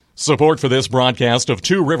Support for this broadcast of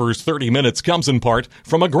Two Rivers 30 Minutes comes in part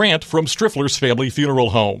from a grant from Striffler's Family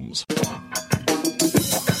Funeral Homes.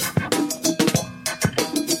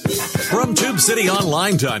 From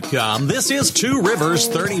TubeCityOnline.com, this is Two Rivers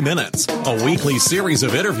 30 Minutes, a weekly series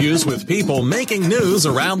of interviews with people making news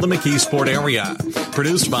around the McKeesport area.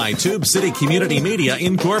 Produced by Tube City Community Media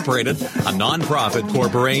Incorporated, a nonprofit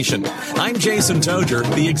corporation. I'm Jason Toger,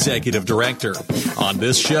 the Executive Director. On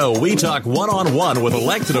this show, we talk one-on-one with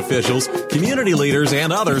elected officials, community leaders,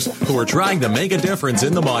 and others who are trying to make a difference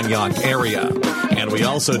in the Mon-Yough area. And we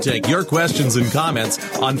also take your questions and comments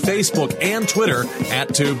on Facebook and Twitter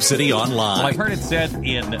at Tube City Online. Well, I've heard it said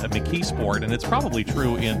in McKeesport, and it's probably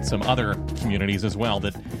true in some other communities as well,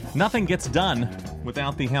 that nothing gets done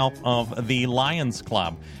without the help of the Lions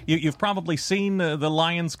Club. You've probably seen the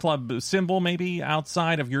Lions Club symbol maybe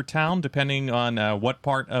outside of your town, depending on what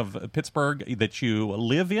part of Pittsburgh that you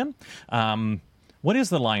live in. What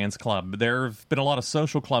is the Lions Club? There have been a lot of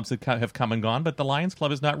social clubs that have come and gone, but the Lions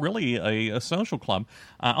Club is not really a social club.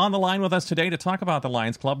 On the line with us today to talk about the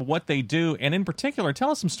Lions Club, what they do, and in particular,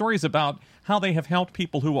 tell us some stories about how they have helped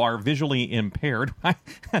people who are visually impaired.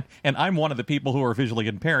 And I'm one of the people who are visually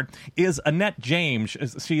impaired, is Annette James.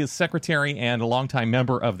 She is secretary and a longtime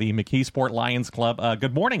member of the McKeesport Lions Club.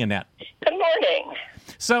 Good morning, Annette. Good morning.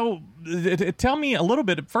 So tell me a little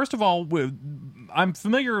bit, first of all, I'm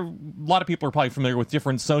familiar, a lot of people are probably familiar with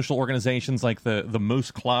different social organizations like the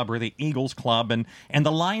Moose Club or the Eagles Club and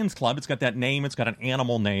the Lions Club. It's got that name, it's got an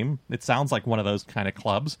animal name. It sounds like one of those kind of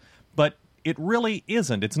clubs, but it really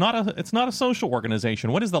isn't. It's not a social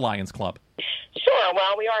organization. What is the Lions Club? Sure,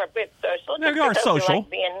 well, we are a bit social. We are social. We like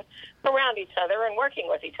being around each other and working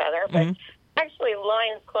with each other, but actually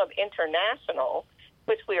Lions Club International,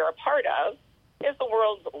 which we are a part of, is the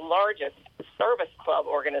world's largest service club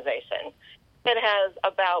organization. It has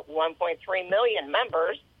about 1.3 million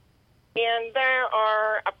members, and there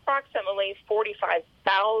are approximately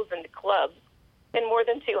 45,000 clubs in more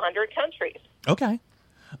than 200 countries. Okay.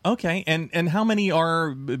 And how many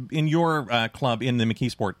are in your club in the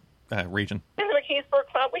McKeesport region? In the McKeesport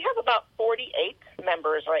Club, we have about 48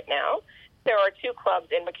 members right now. There are two clubs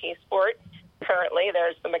in McKeesport. Currently,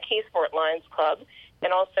 there's the McKeesport Lions Club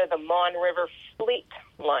and also the Mon River Fleet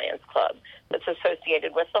Lions Club that's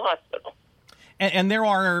associated with the hospital. And there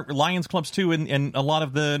are Lions Clubs, too, in a lot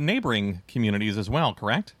of the neighboring communities as well,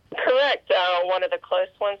 correct? Correct. One of the close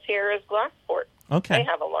ones here is Glassport. Okay. They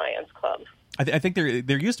have a Lions Club. I think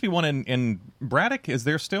there used to be one in Braddock. Is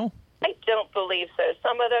there still? I don't believe so.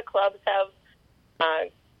 Some of the clubs have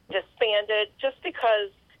disbanded just because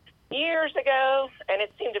years ago, and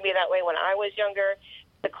it seemed to be that way when I was younger,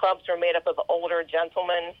 the clubs were made up of older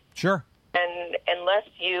gentlemen. Sure. And unless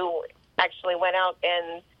you actually went out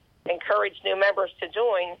and encourage new members to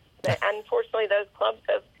join. Unfortunately, those clubs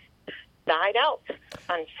have died out.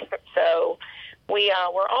 So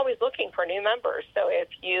we're always looking for new members. So if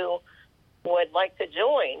you would like to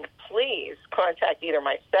join, please contact either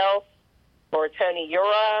myself or Tony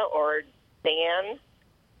Ura or Dan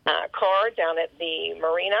Carr down at the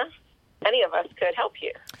marina. Any of us could help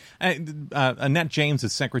you. Annette James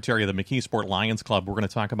is secretary of the McKeesport Lions Club. We're going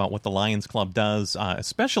to talk about what the Lions Club does.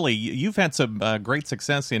 Especially, you've had some great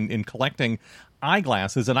success in collecting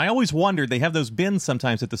eyeglasses, and I always wondered, they have those bins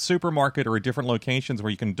sometimes at the supermarket or at different locations where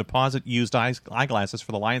you can deposit used eyeglasses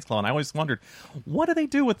for the Lions Club, and I always wondered, what do they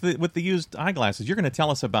do with the used eyeglasses? You're going to tell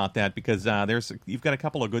us about that because you've got a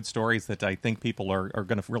couple of good stories that I think people are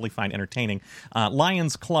going to really find entertaining.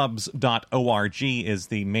 Lionsclubs.org is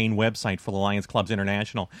the main website for the Lions Clubs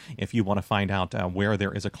International if you want to find out where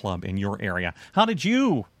there is a club in your area. How did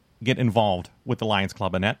you get involved with the Lions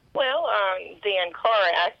Club, Annette? Well, Dan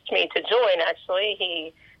Carr asked me to join, actually.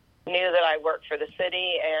 He knew that I worked for the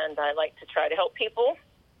city, and I like to try to help people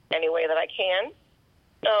any way that I can.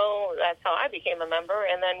 So that's how I became a member.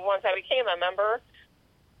 And then once I became a member,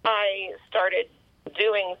 I started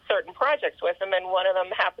doing certain projects with them, and one of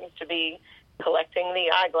them happens to be collecting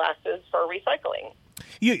the eyeglasses for recycling.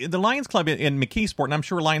 The Lions Club in McKeesport, and I'm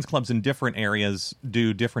sure Lions Clubs in different areas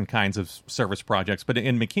do different kinds of service projects, but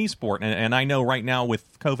in McKeesport, and I know right now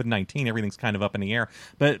with COVID-19, everything's kind of up in the air,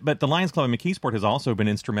 but the Lions Club in McKeesport has also been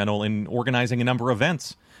instrumental in organizing a number of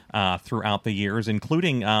events throughout the years,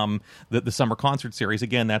 including the summer concert series.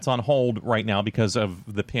 Again, that's on hold right now because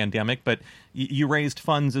of the pandemic, but you raised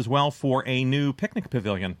funds as well for a new picnic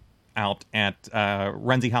pavilion out at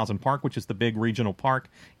Renziehausen Park, which is the big regional park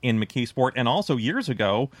in McKeesport, and also years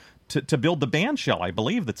ago to build the band shell, I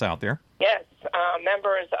believe, that's out there. Yes,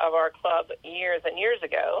 members of our club years and years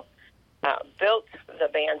ago built the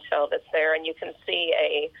band shell that's there, and you can see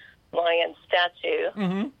a lion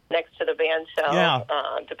statue next to the band shell,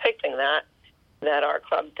 depicting that our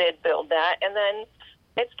club did build that. And then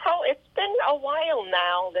it's been a while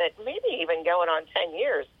now, that maybe even going on 10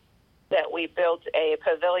 years, that we built a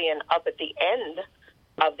pavilion up at the end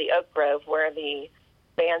of the Oak Grove where the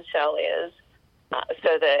band shell is,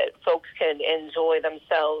 so that folks can enjoy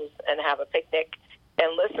themselves and have a picnic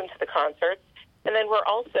and listen to the concerts. And then we're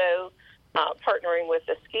also partnering with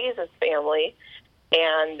the Skeezes family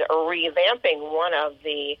and revamping one of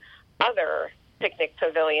the other picnic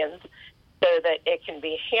pavilions so that it can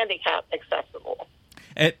be handicap accessible.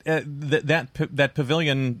 That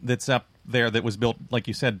pavilion that's up there that was built, like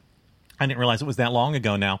you said, I didn't realize it was that long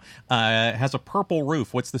ago now, has a purple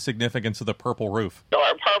roof. What's the significance of the purple roof? So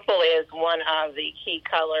our purple is one of the key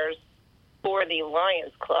colors for the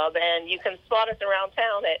Lions Club, and you can spot us around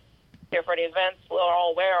town at different events. We'll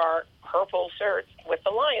all wear our purple shirts with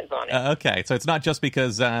the Lions on it. Okay, so it's not just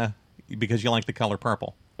because you like the color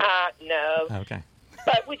purple. No. Okay.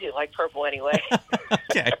 But we do like purple anyway.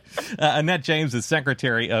 Okay. Annette James is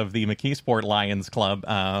secretary of the McKeesport Lions Club.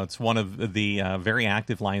 It's one of the very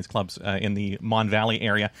active Lions clubs in the Mon Valley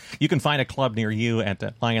area. You can find a club near you at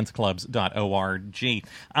lionsclubs.org.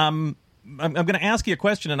 I'm going to ask you a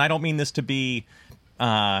question, and I don't mean this to be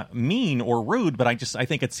mean or rude, but I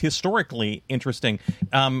think it's historically interesting.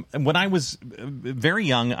 When I was very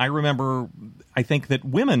young, I remember, I think that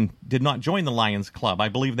women did not join the Lions Club. I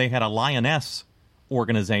believe they had a lioness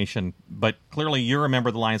organization, but clearly you're a member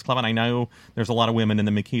of the Lions Club, and I know there's a lot of women in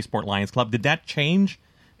the McKeesport Lions Club. Did that change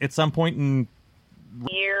at some point in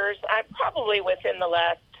years? Probably within the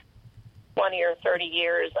last 20 or 30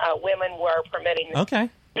 years, women were permitting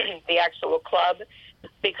the actual club,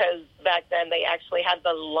 because back then they actually had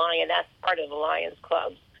the lioness part of the Lions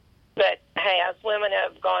Club. But hey, as women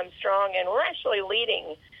have gone strong, and we're actually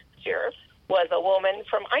leading here, was a woman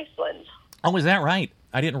from Iceland. Oh, is that right?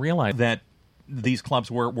 I didn't realize that these clubs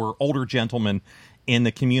were older gentlemen in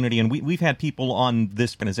the community, and we've had people on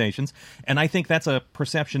this organizations, and I think that's a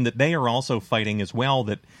perception that they are also fighting as well,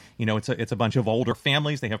 that, you know, it's a bunch of older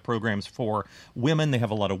families. They have programs for women. They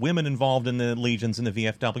have a lot of women involved in the Legions and the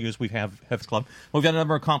VFWs. We have Hef's Club. We've got a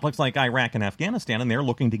number of conflicts like Iraq and Afghanistan, and they're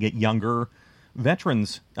looking to get younger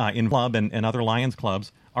veterans in club, and other Lions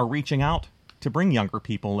clubs are reaching out to bring younger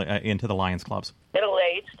people into the Lions clubs.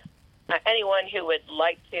 Middle-aged, anyone who would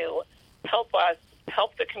like to help us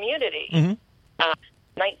help the community.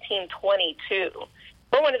 1922.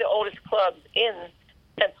 We're one of the oldest clubs in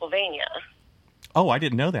Pennsylvania. Oh, I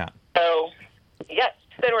didn't know that. So, yes,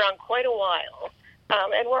 it's been around quite a while.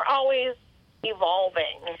 And we're always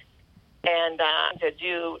evolving and to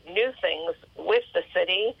do new things with the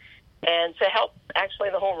city and to help actually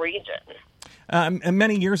the whole region.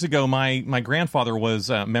 Many years ago, my grandfather was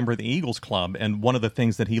a member of the Eagles Club, and one of the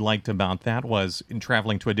things that he liked about that was, in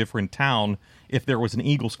traveling to a different town, if there was an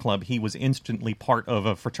Eagles Club, he was instantly part of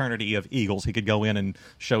a fraternity of Eagles. He could go in and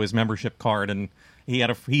show his membership card, and he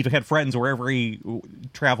had friends wherever he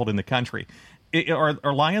traveled in the country.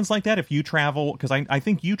 Are Lions like that? If you travel, because I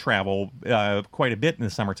think you travel quite a bit in the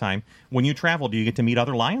summertime. When you travel, do you get to meet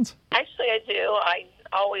other Lions? Actually, I do. I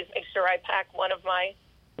always make sure I pack one of my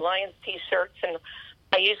Lions T-shirts, and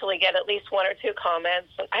I usually get at least one or two comments.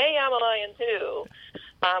 Hey, I'm a Lion too.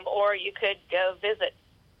 Or you could go visit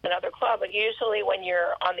another club. And usually when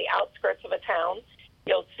you're on the outskirts of a town,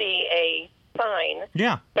 you'll see a sign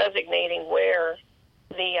designating where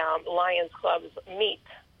the Lions clubs meet,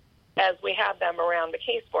 as we have them around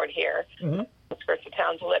McKeesport here, outskirts of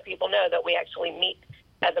town, to let people know that we actually meet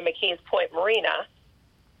at the McKees Point Marina,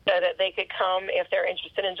 so that they could come, if they're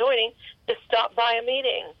interested in joining, to stop by a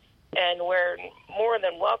meeting. And we're more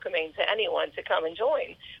than welcoming to anyone to come and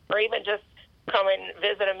join, or even just come and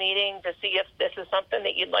visit a meeting to see if this is something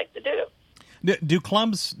that you'd like to do. Do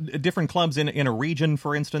clubs, different clubs in a region,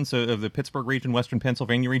 for instance, of the Pittsburgh region, Western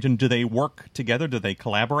Pennsylvania region, do they work together? Do they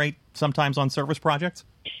collaborate sometimes on service projects?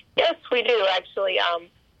 Yes, we do, actually.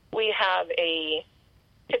 We have a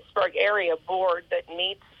Pittsburgh area board that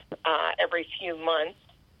meets every few months.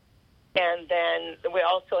 And then we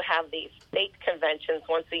also have the state conventions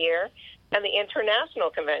once a year and the international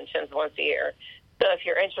conventions once a year. So if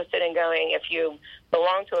you're interested in going, if you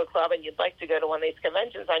belong to a club and you'd like to go to one of these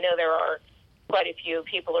conventions, I know there are quite a few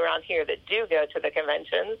people around here that do go to the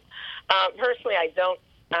conventions. Personally, I don't,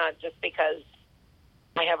 just because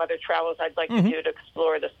I have other travels I'd like to do to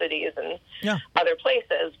explore the cities and other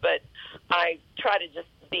places. But I try to just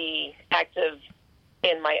be active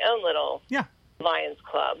in my own little Lions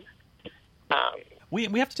Club.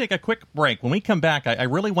 We have to take a quick break. When we come back, I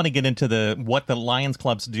really want to get into what the Lions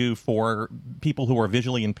Clubs do for people who are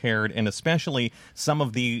visually impaired, and especially some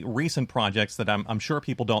of the recent projects that I'm sure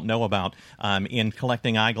people don't know about in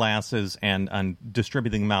collecting eyeglasses and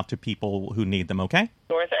distributing them out to people who need them, okay?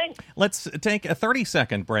 Sure thing. Let's take a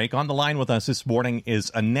 30-second break. On the line with us this morning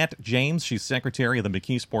is Annette James. She's secretary of the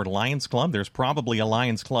McKeesport Lions Club. There's probably a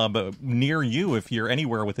Lions Club near you if you're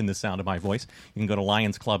anywhere within the sound of my voice. You can go to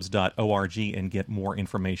lionsclubs.org and get more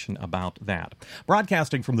information about that.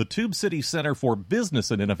 Broadcasting from the Tube City Center for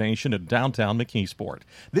Business and Innovation in downtown McKeesport.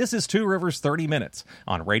 This is Two Rivers 30 Minutes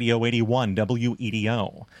on Radio 81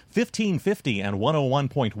 WEDO, 1550 and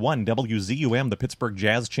 101.1 WZUM, the Pittsburgh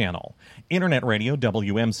Jazz Channel, Internet Radio,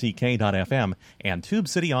 WMCK.FM, and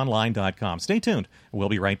TubeCityOnline.com. Stay tuned. We'll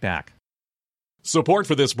be right back. Support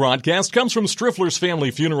for this broadcast comes from Striffler's Family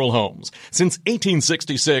Funeral Homes. Since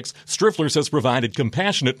 1866, Striffler's has provided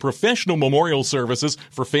compassionate professional memorial services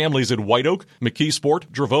for families in White Oak, McKeesport,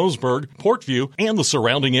 Dravosburg, Portview, and the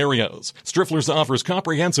surrounding areas. Striffler's offers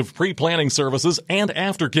comprehensive pre-planning services and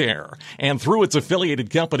aftercare. And through its affiliated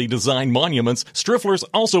company Design Monuments, Striffler's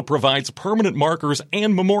also provides permanent markers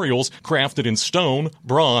and memorials crafted in stone,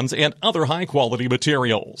 bronze, and other high-quality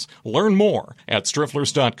materials. Learn more at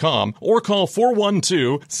strifflers.com or call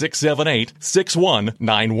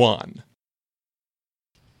 412-678-6191.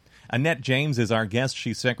 Annette James is our guest.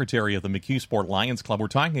 She's secretary of the McKeesport Lions Club. We're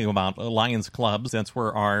talking about Lions Clubs. That's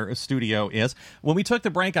where our studio is. When we took the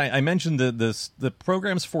break, I mentioned the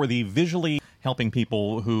programs for the visually helping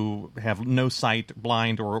people who have no sight,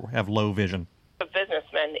 blind, or have low vision.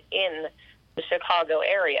 Businessmen in the Chicago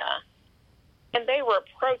area, and they were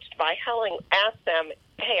approached by Helen, asked them,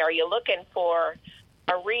 hey, are you looking for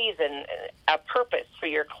a reason, a purpose for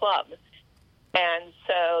your club? And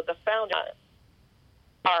so the founder,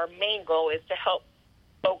 our main goal is to help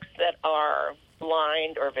folks that are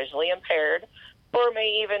blind or visually impaired, or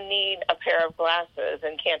may even need a pair of glasses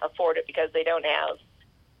and can't afford it because they don't have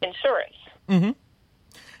insurance. Mm-hmm.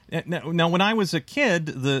 Now, when I was a kid,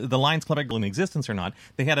 the Lions Club, in existence or not,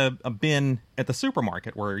 they had a bin at the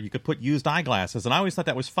supermarket where you could put used eyeglasses, and I always thought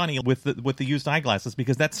that was funny with the used eyeglasses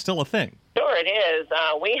because that's still a thing. Sure, it is.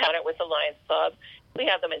 We had it with the Lions Club. We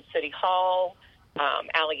have them in City Hall,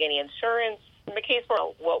 Allegheny Insurance.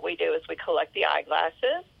 McKeesport, what we do is we collect the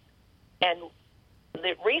eyeglasses, and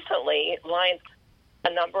recently, Lions, a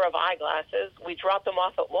number of eyeglasses, we drop them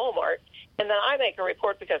off at Walmart, and then I make a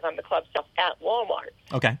report because I'm the club staff at Walmart.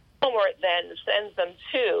 Okay. Walmart then sends them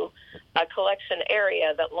to a collection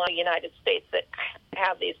area that the United States that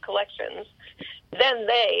have these collections. Then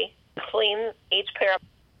they clean each pair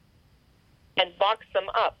and box them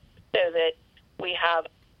up so that we have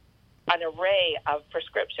an array of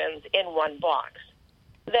prescriptions in one box.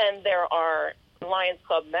 Then there are Lions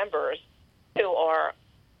Club members who are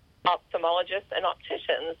ophthalmologists and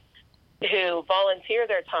opticians who volunteer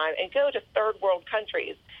their time and go to third world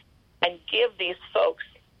countries and give these folks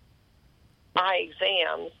eye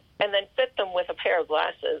exams and then fit them with a pair of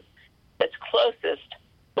glasses that's closest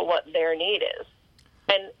to what their need is.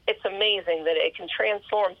 And it's amazing that it can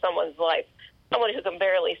transform someone's life. Someone who can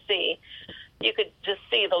barely see, you could just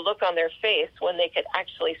see the look on their face when they could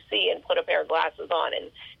actually see and put a pair of glasses on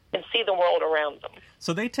and see the world around them.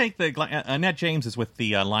 So they take Annette James is with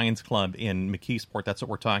the Lions Club in McKeesport. That's what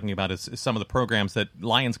we're talking about is some of the programs that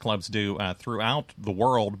Lions Clubs do throughout the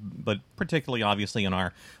world, but particularly, obviously, in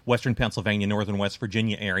our Western Pennsylvania, Northern West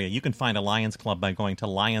Virginia area. You can find a Lions Club by going to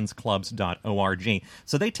lionsclubs.org.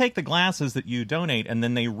 So they take the glasses that you donate, and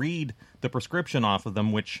then they read the prescription off of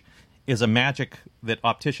them, which is a magic that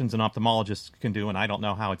opticians and ophthalmologists can do, and I don't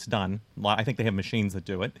know how it's done. I think they have machines that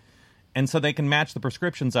do it. And so they can match the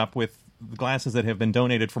prescriptions up with the glasses that have been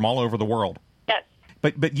donated from all over the world. Yes.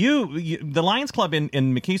 But you the Lions Club in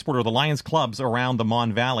McKeesport, or the Lions Clubs around the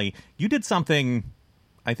Mon Valley, you did something,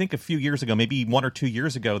 I think a few years ago, maybe 1 or 2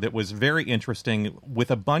 years ago, that was very interesting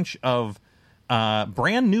with a bunch of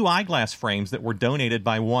brand new eyeglass frames that were donated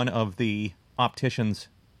by one of the opticians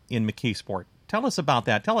in McKeesport. Tell us about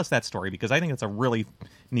that. Tell us that story, because I think it's a really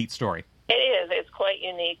neat story. It is. It's quite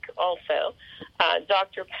unique also.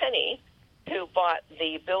 Dr. Penny, who bought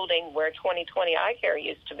the building where 2020 Eye Care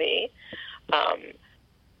used to be, and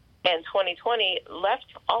 2020 left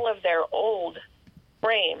all of their old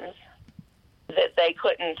frames that they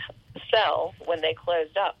couldn't sell when they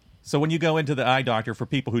closed up. So when you go into the eye doctor, for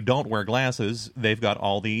people who don't wear glasses, they've got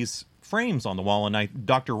all these frames on the wall. And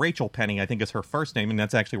Dr. Rachel Penny, I think is her first name, and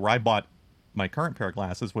that's actually where I bought my current pair of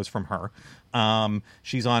glasses, was from her.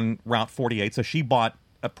 She's on Route 48, so she bought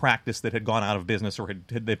a practice that had gone out of business, or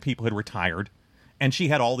that people had retired, and she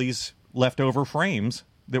had all these leftover frames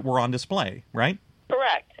that were on display, right?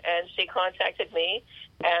 she contacted me,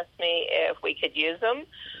 asked me if we could use them.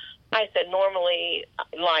 I said normally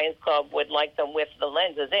Lions Club would like them with the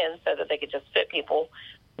lenses in so that they could just fit people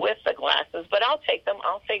with the glasses, but I'll take them.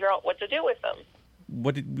 I'll figure out what to do with them.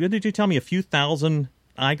 What did you tell me? A few thousand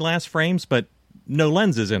eyeglass frames, but no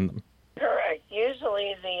lenses in them. Correct.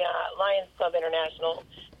 Usually the Lions Club International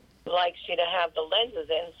likes you to have the lenses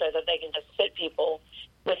in so that they can just fit people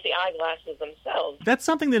with the eyeglasses themselves. That's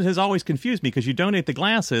something that has always confused me, because you donate the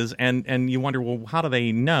glasses and you wonder, well, how do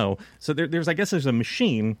they know? So there's a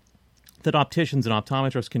machine that opticians and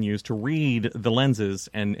optometrists can use to read the lenses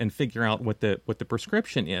and figure out what the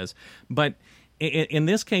prescription is. But in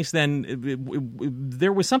this case, then,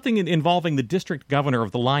 there was something involving the district governor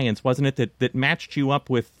of the Lions, wasn't it, that matched you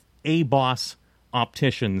up with ABOS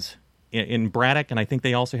opticians in Braddock, and I think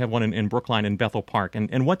they also have one in Brookline and Bethel Park.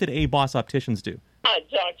 And what did ABOS opticians do?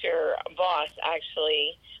 Dr. Voss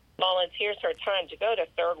actually volunteers her time to go to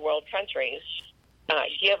third world countries,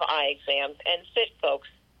 give eye exams, and fit folks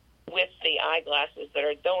with the eyeglasses that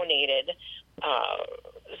are donated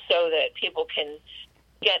so that people can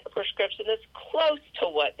get a prescription that's close to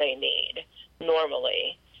what they need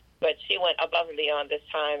normally. But she went above and beyond this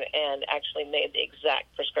time and actually made the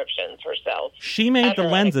exact prescriptions herself. She made the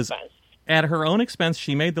lenses at her own expense.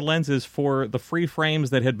 She made the lenses for the free frames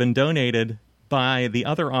that had been donated by the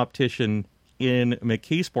other optician in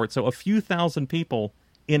McKeesport. So a few thousand people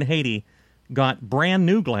in Haiti got brand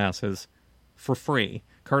new glasses for free,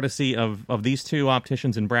 courtesy of these two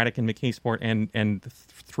opticians in Braddock and McKeesport, and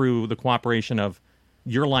through the cooperation of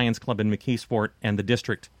your Lions Club in McKeesport and the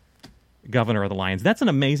district governor of the Lions. That's an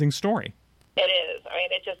amazing story. It is. I mean,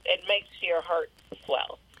 it makes your heart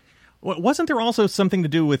swell. Wasn't there also something to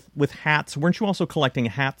do with hats? Weren't you also collecting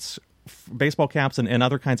hats, baseball caps, and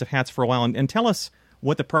other kinds of hats for a while? And tell us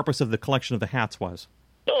what the purpose of the collection of the hats was.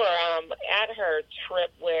 Sure. At her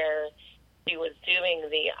trip where she was doing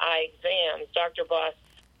the eye exams, Dr. Voss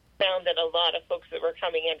found that a lot of folks that were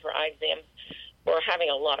coming in for eye exams were having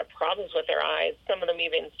a lot of problems with their eyes, some of them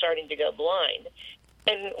even starting to go blind.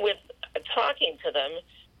 And with talking to them,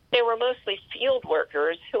 they were mostly field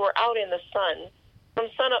workers who were out in the sun from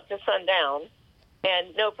sun up to sundown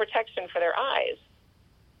and no protection for their eyes.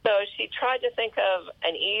 So she tried to think of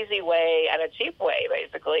an easy way and a cheap way,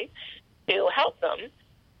 basically, to help them.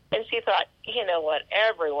 And she thought, you know what,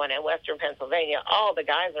 everyone in Western Pennsylvania, all the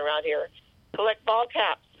guys around here, collect ball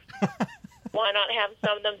caps. Why not have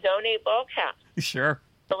some of them donate ball caps? Sure.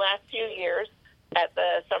 The last few years at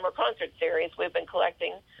the Summer Concert Series, we've been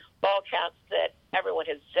collecting ball caps that everyone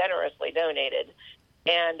has generously donated.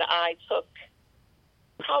 And I took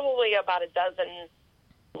probably about a dozen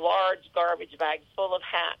large garbage bags full of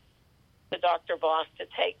hats to Dr. Voss to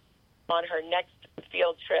take on her next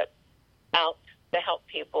field trip out to help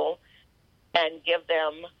people and give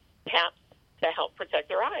them caps to help protect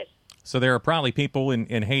their eyes. So there are probably people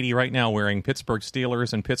in Haiti right now wearing Pittsburgh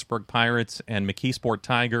Steelers and Pittsburgh Pirates and McKeesport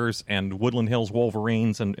Tigers and Woodland Hills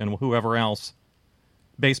Wolverines and whoever else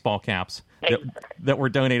baseball caps that were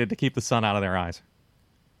donated to keep the sun out of their eyes.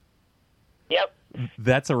 Yep.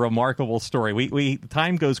 That's a remarkable story. We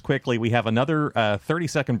time goes quickly. We have another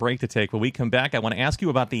 30-second break to take. When we come back, I want to ask you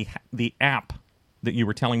about the app that you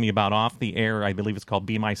were telling me about off the air. I believe it's called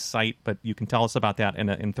Be My Sight, but you can tell us about that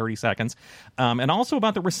in 30 seconds. And also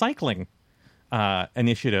about the recycling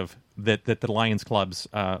initiative that the Lions clubs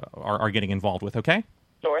are getting involved with, okay?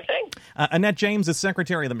 Sure thing. Annette James is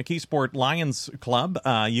secretary of the McKeesport Lions Club.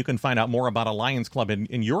 You can find out more about a Lions Club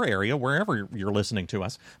in your area, wherever you're listening to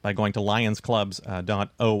us, by going to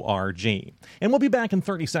lionsclubs.org. And we'll be back in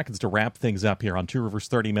 30 seconds to wrap things up here on Two Rivers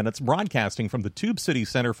 30 Minutes, broadcasting from the Tube City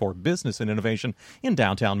Center for Business and Innovation in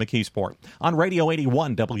downtown McKeesport on Radio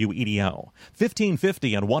 81 WEDO,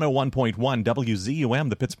 1550 and 101.1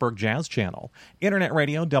 WZUM, the Pittsburgh Jazz Channel, Internet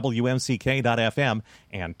Radio, WMCK.FM,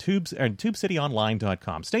 and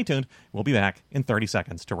TubeCityOnline.com. Stay tuned. We'll be back in 30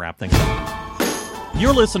 seconds to wrap things up.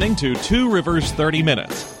 You're listening to Two Rivers 30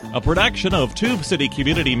 Minutes, a production of Tube City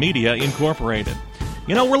Community Media Incorporated.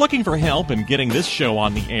 You know, we're looking for help in getting this show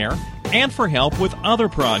on the air and for help with other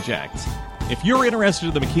projects. If you're interested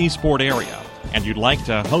in the McKeesport area and you'd like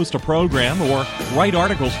to host a program or write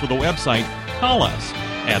articles for the website, call us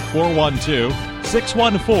at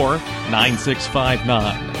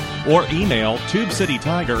 412-614-9659 or email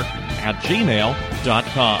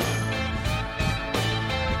tubecitytiger@gmail.com.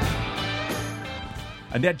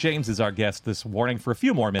 Annette James is our guest this morning for a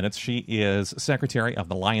few more minutes. She is secretary of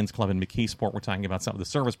the Lions Club in McKeesport. We're talking about some of the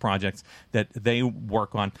service projects that they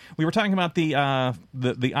work on. We were talking about the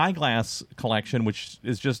eyeglass collection, which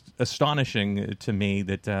is just astonishing to me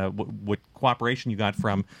that what cooperation you got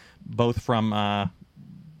from both from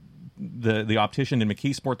the optician in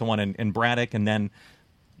McKeesport, the one in Braddock, and then,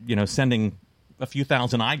 sending a few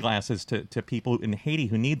thousand eyeglasses to people in Haiti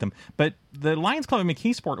who need them. But the Lions Club in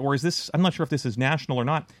McKeesport, or is this, I'm not sure if this is national or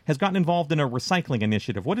not, has gotten involved in a recycling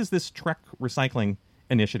initiative. What is this Trek Recycling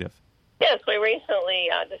Initiative? Yes, we recently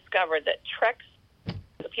discovered that Trex,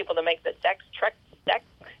 the people that make the Trex decks,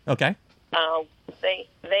 okay,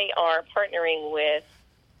 they are partnering with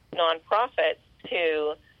nonprofits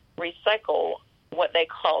to recycle what they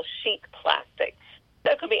call sheet plastic.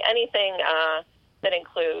 So it could be anything that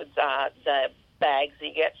includes the bags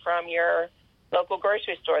you get from your local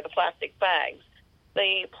grocery store, the plastic bags,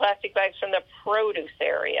 the plastic bags from the produce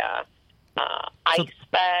area, ice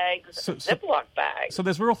bags, Ziploc bags. So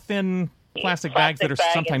there's real thin plastic bags that are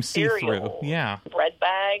sometimes see-through. Yeah. Bread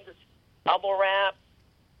bags, bubble wrap,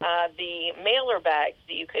 the mailer bags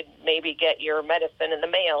that you could maybe get your medicine in the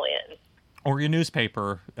mail in. Or your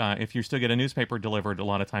newspaper, if you still get a newspaper delivered, a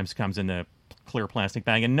lot of times comes in a clear plastic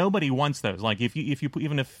bag, and nobody wants those. Like if you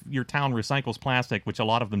even if your town recycles plastic, which a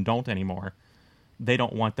lot of them don't anymore, they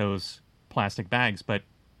don't want those plastic bags. But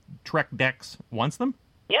Trek Decks wants them?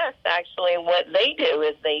 Yes, actually, what they do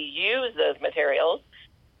is they use those materials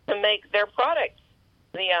to make their products.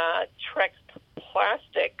 The Trek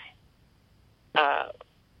plastic,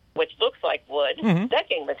 which looks like wood,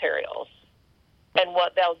 decking materials. And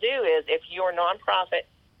what they'll do is, if your nonprofit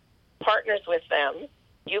partners with them,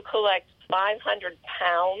 you collect 500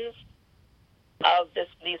 pounds of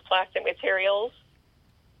these plastic materials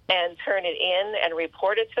and turn it in and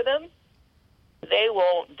report it to them, they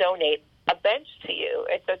will donate a bench to you.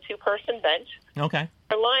 It's a 2-person bench. Okay.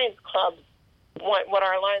 Our Lions Club, what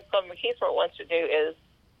our Lions Club in McKeesport wants to do is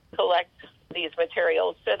collect these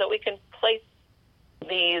materials so that we can place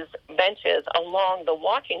these benches along the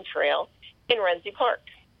walking trail in Renzi Park,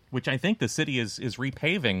 which I think the city is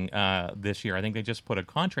repaving this year. I think they just put a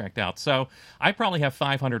contract out. So I probably have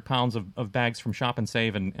 500 pounds of bags from Shop and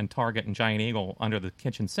Save and Target and Giant Eagle under the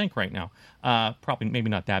kitchen sink right now. Probably, maybe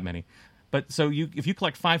not that many. But so if you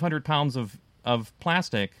collect 500 pounds of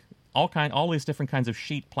plastic, all these different kinds of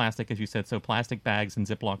sheet plastic, as you said, so plastic bags and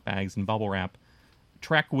Ziploc bags and bubble wrap,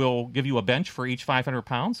 Trek will give you a bench for each 500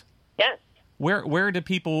 pounds? Yes. Where do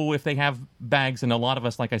people, if they have bags, and a lot of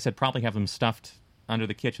us, like I said, probably have them stuffed under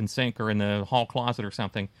the kitchen sink or in the hall closet or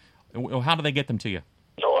something, how do they get them to you?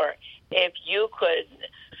 Sure. If you could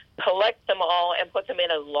collect them all and put them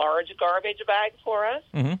in a large garbage bag for us,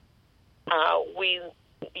 you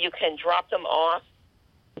can drop them off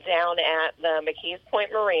down at the McKees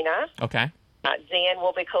Point Marina. Okay. Dan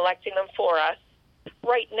will be collecting them for us.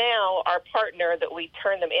 Right now, our partner that we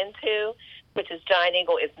turn them into, which is Giant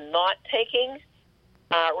Eagle, is not taking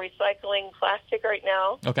recycling plastic right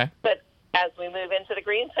now. Okay. But as we move into the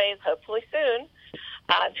green phase, hopefully soon,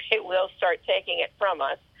 they will start taking it from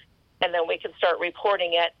us, and then we can start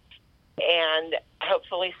reporting it, and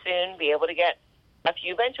hopefully soon be able to get a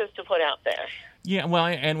few benches to put out there. Yeah, well,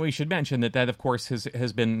 and we should mention that of course,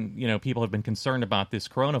 has been, people have been concerned about this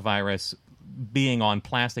coronavirus being on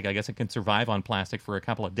plastic. I guess it can survive on plastic for a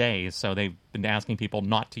couple of days, so they've been asking people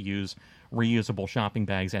not to use reusable shopping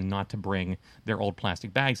bags and not to bring their old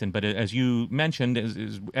plastic bags in. But as you mentioned,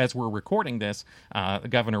 as we're recording this,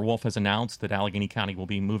 Governor Wolf has announced that Allegheny County will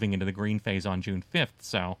be moving into the green phase on June 5th,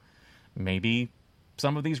 so maybe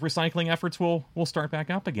some of these recycling efforts will start back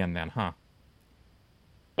up again then, huh?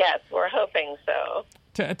 Yes, we're hoping so.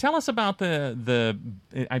 Tell us about the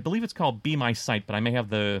I believe it's called Be My Sight, but I may have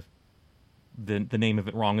the name of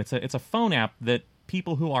it wrong. It's a phone app that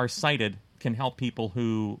people who are sighted can help people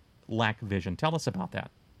who lack vision. Tell us about that.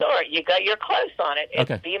 Sure, you're close on it. It's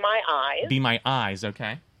okay. Be My Eyes. Be My Eyes,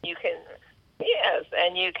 okay. You can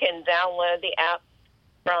download the app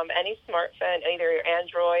from any smartphone, either your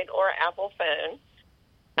Android or Apple phone.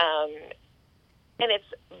 And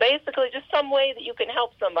it's basically just some way that you can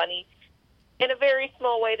help somebody in a very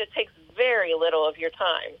small way that takes very little of your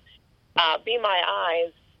time. Be My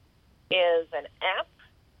Eyes is an app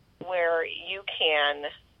where you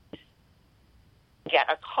can get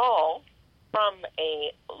a call from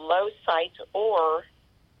a low sight or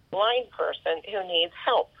blind person who needs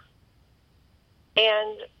help.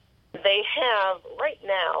 And they have, right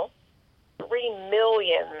now,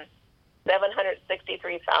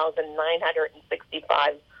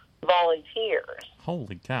 3,763,965 volunteers.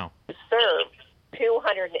 Holy cow. To serve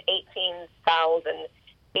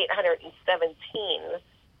 218,817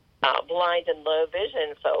 blind and low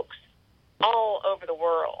vision folks all over the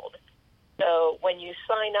world. So when you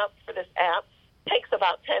sign up for this app, it takes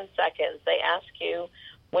about 10 seconds. They ask you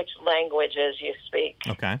which languages you speak.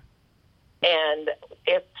 Okay. And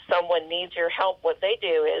if someone needs your help, what they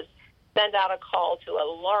do is send out a call to a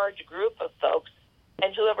large group of folks,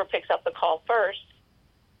 and whoever picks up the call first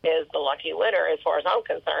is the lucky winner as far as I'm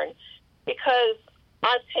concerned, because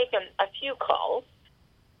I've taken a few calls,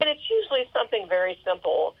 and it's usually something very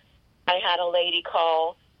simple. I had a lady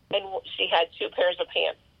call, and she had 2 pairs of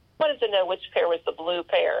pants. Wanted to know which pair was the blue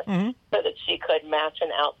pair so that she could match an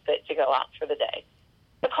outfit to go out for the day.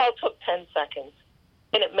 The call took 10 seconds,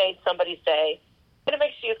 and it made somebody's day, and it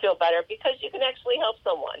makes you feel better because you can actually help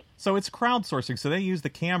someone. So it's crowdsourcing. So they use the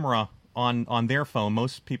camera on their phone.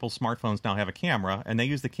 Most people's smartphones now have a camera, and they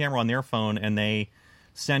use the camera on their phone, and they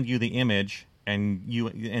send you the image, and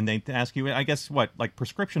they ask you, I guess, what, like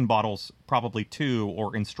prescription bottles probably too,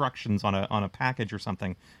 or instructions on a package or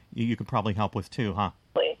something you could probably help with too, huh?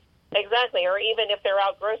 Exactly, or even if they're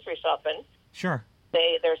out grocery shopping. Sure.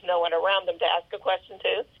 There's no one around them to ask a question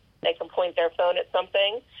to. They can point their phone at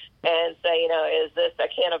something and say, is this a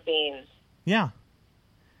can of beans? Yeah.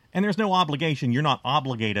 And there's no obligation. You're not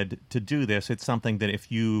obligated to do this. It's something that if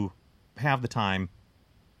you have the time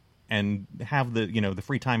and have the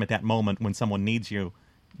free time at that moment when someone needs you,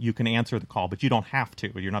 you can answer the call, but you don't have to.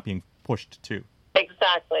 You're not being pushed to.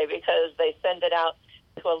 Exactly, because they send it out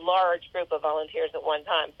to a large group of volunteers at one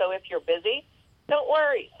time. So if you're busy, don't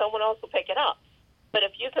worry. Someone else will pick it up. But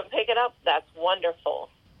if you can pick it up, that's wonderful.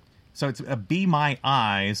 So it's Be My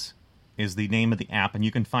Eyes is the name of the app, and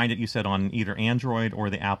you can find it, you said, on either Android or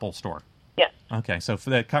the Apple Store. Yes. Okay, so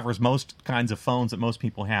that covers most kinds of phones that most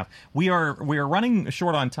people have. We are running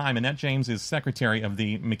short on time. Annette James is secretary of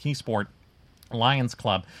the McKeesport Lions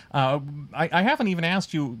Club. I haven't even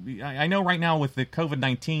asked you, I know right now with the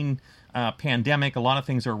COVID-19 pandemic, a lot of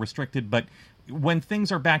things are restricted, but when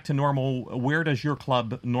things are back to normal, where does your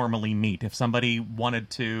club normally meet? If somebody wanted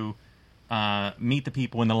to meet the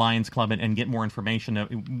people in the Lions Club and get more information,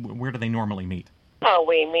 where do they normally meet? Oh,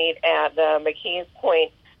 we meet at the McKees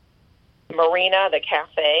Point Marina, the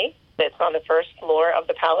cafe that's on the first floor of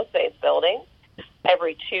the Palisades building,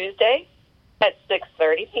 every Tuesday at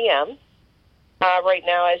 6:30 p.m. Right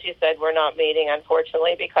now, as you said, we're not meeting,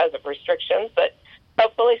 unfortunately, because of restrictions, but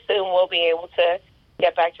hopefully soon we'll be able to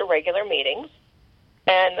get back to regular meetings.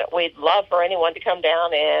 And we'd love for anyone to come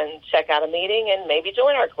down and check out a meeting and maybe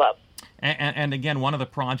join our club. And again, one of the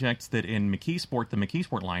projects that in McKeesport, the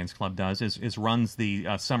McKeesport Lions Club does is runs the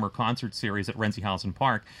summer concert series at Renziehausen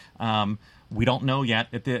Park. We don't know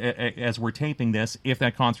yet, as we're taping this, if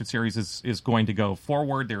that concert series is going to go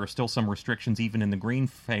forward. There are still some restrictions, even in the green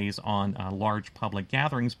phase, on large public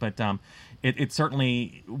gatherings. But it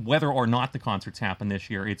certainly, whether or not the concerts happen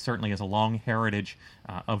this year, it certainly is a long heritage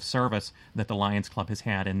of service that the Lions Club has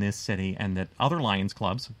had in this city, and that other Lions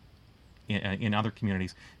Clubs in other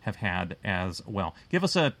communities have had as well. Give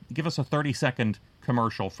us a 30-second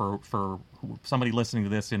commercial for somebody listening to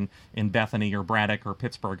this in Bethany or Braddock or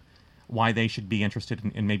Pittsburgh, why they should be interested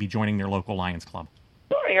in maybe joining their local Lions Club.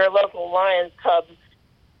 Sure. Your local Lions Club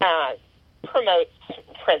promotes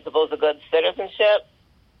principles of good citizenship.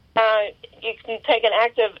 You can take an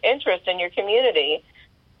active interest in your community.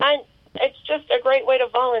 And it's just a great way to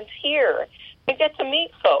volunteer and get to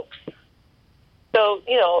meet folks. So,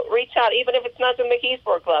 reach out, even if it's not the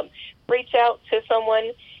McKeesport Club, reach out to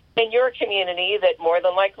someone in your community that more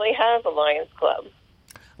than likely has a Lions Club.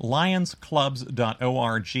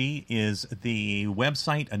 Lionsclubs.org is the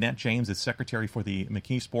website. Annette James is secretary for the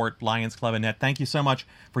McKeesport Lions Club. Annette, thank you so much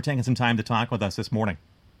for taking some time to talk with us this morning.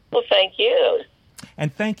 Well, thank you.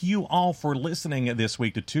 And thank you all for listening this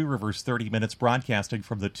week to Two Rivers 30 Minutes, broadcasting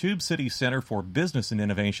from the Tube City Center for Business and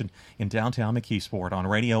Innovation in downtown McKeesport on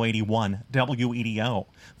Radio 81 WEDO,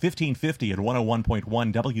 1550 and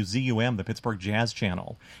 101.1 WZUM, the Pittsburgh Jazz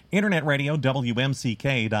Channel, Internet radio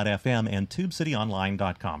WMCK.FM, and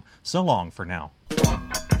TubeCityOnline.com. So long for now.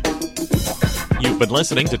 You've been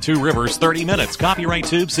listening to Two Rivers 30 Minutes, copyright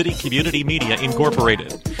Tube City Community Media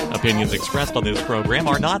Incorporated. Opinions expressed on this program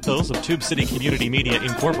are not those of Tube City Community Media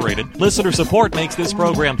Incorporated. Listener support makes this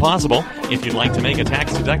program possible. If you'd like to make a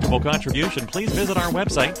tax-deductible contribution, please visit our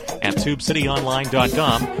website at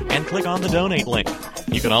TubeCityOnline.com and click on the donate link.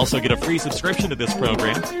 You can also get a free subscription to this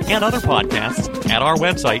program and other podcasts at our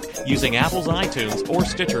website using Apple's iTunes or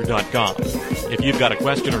Stitcher.com. If you've got a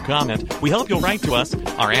question or comment, we hope you'll write to us.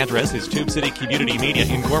 Our address is Tube City Community Media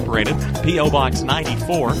Incorporated, P.O. Box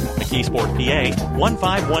 94, McKeesport, PA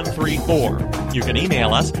 15134. You can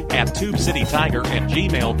email us at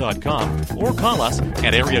tubecitytiger@gmail.com or call us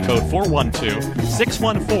at area code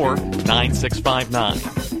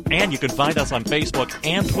 412-614-9659. And you can find us on Facebook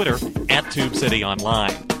and Twitter at Tube City Online.